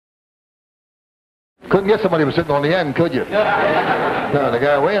Couldn't get somebody who was sitting on the end, could you? No, the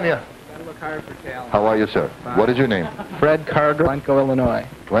guy weighing you. How are you, sir? Fine. What is your name? Fred Karger, Glencoe, Illinois.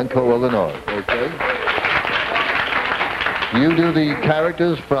 Glencoe, Illinois. Okay. You do the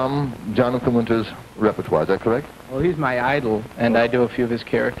characters from Jonathan Winter's repertoire, is that correct? Well, he's my idol, and I do a few of his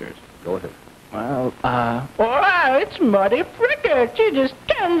characters. Go ahead. Well, wow, it's Muddy Fricker. She just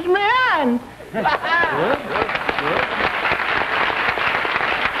turns me on.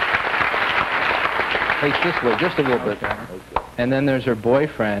 Face this way, just a little bit. Okay. And then there's her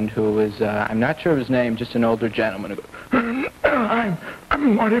boyfriend, who is, I'm not sure of his name, just an older gentleman who goes, I'm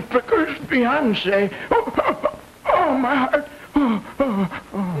Muddy Fricker's fiancé. Oh, my heart.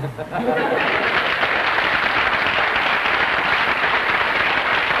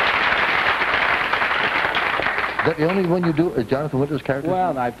 Is that the only one you do, Jonathan Winter's character?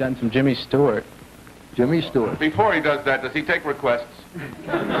 Well, I've done some Jimmy Stewart. Jimmy Stewart. Before he does that, does he take requests?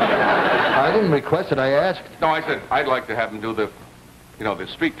 I didn't request it, I asked. No, I said I'd like to have him do the, you know, the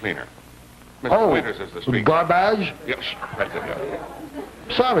street cleaner. Mr. Winters is the street cleaner. Garbage? Yes, that's it,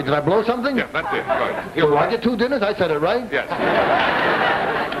 yeah. Sorry, did I blow something? Yeah, that's it, right. So I get 2 dinners? I said it right? Yes.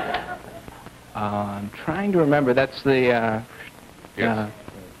 I'm trying to remember. That's the, Yes.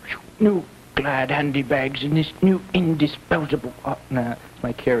 new glad handy bags in this new indisposable... Oh, no, it's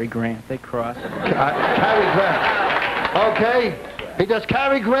my Cary Grant. They cross. Cary Grant. Okay. He does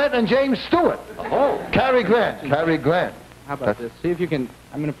Cary Grant and James Stewart. Oh. Cary Grant. Cary Grant. How about this? See if you can...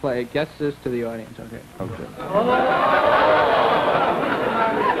 I'm going to play Guess This to the audience, okay? Okay.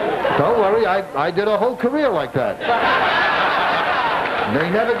 Don't worry, I did a whole career like that. They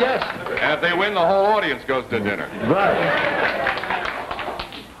never guessed. And if they win, the whole audience goes to dinner. Right.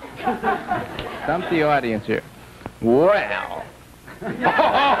 Stump the audience here. Well...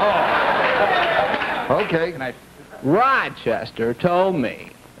 Okay. And Rochester told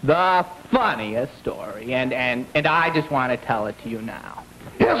me the funniest story, and I just want to tell it to you now.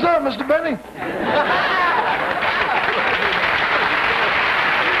 Yes, sir, Mr. Benny.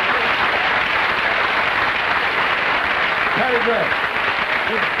 Cary Grant.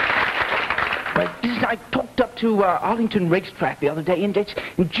 I talked up to Arlington Racetrack the other day, and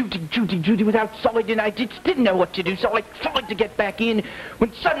Judy was outside, and I just didn't know what to do, so I tried to get back in,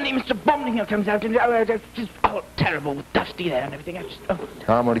 when suddenly Mr. Bumlingham comes out, and it's just all terrible, with Dusty there and everything.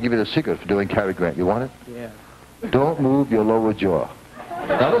 I'm going to give you the secret for doing Cary Grant. You want it? Yeah. Don't move your lower jaw.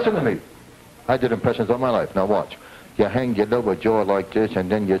 Now listen to me. I did impressions all my life. Now watch. You hang your lower jaw like this, and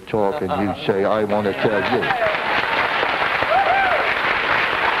then you talk, and you say, I want to tell you.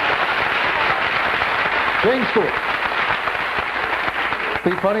 James Stewart.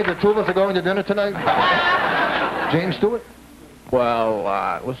 Be funny, the 2 of us are going to dinner tonight? James Stewart? Well,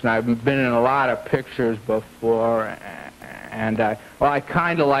 listen, I've been in a lot of pictures before, and I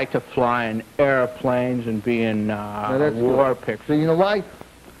kind of like to fly in airplanes and be in war pictures. So you know why?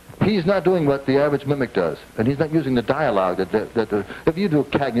 He's not doing what the average mimic does, and he's not using the dialogue that if you do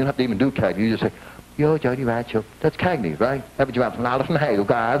Cagney, you don't have to even do Cagney. You just say, Yo, Jody Ratcho. That's Cagney, right? Haven't you now listen, hey, you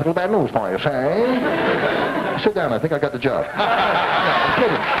guys, little bad news for you, say? Sit down, I think I got the job. No, I'm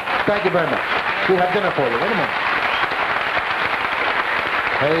kidding. Thank you very much. We have dinner for you. Wait a minute.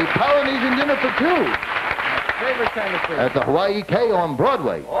 A Polynesian dinner for 2. Favorite kind of food. At the Hawaii K on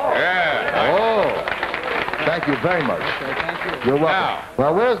Broadway. Oh. Yeah. Oh. Thank you very much. Okay, thank you. You're welcome. Now,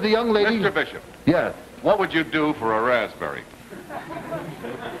 well, where's the young lady? Mr. Bishop. Yeah. What would you do for a raspberry?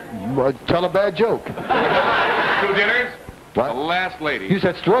 Well, tell a bad joke. 2 dinners? What? The last lady. You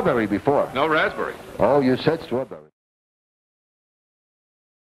said strawberry before. No raspberry. Oh, you said strawberry.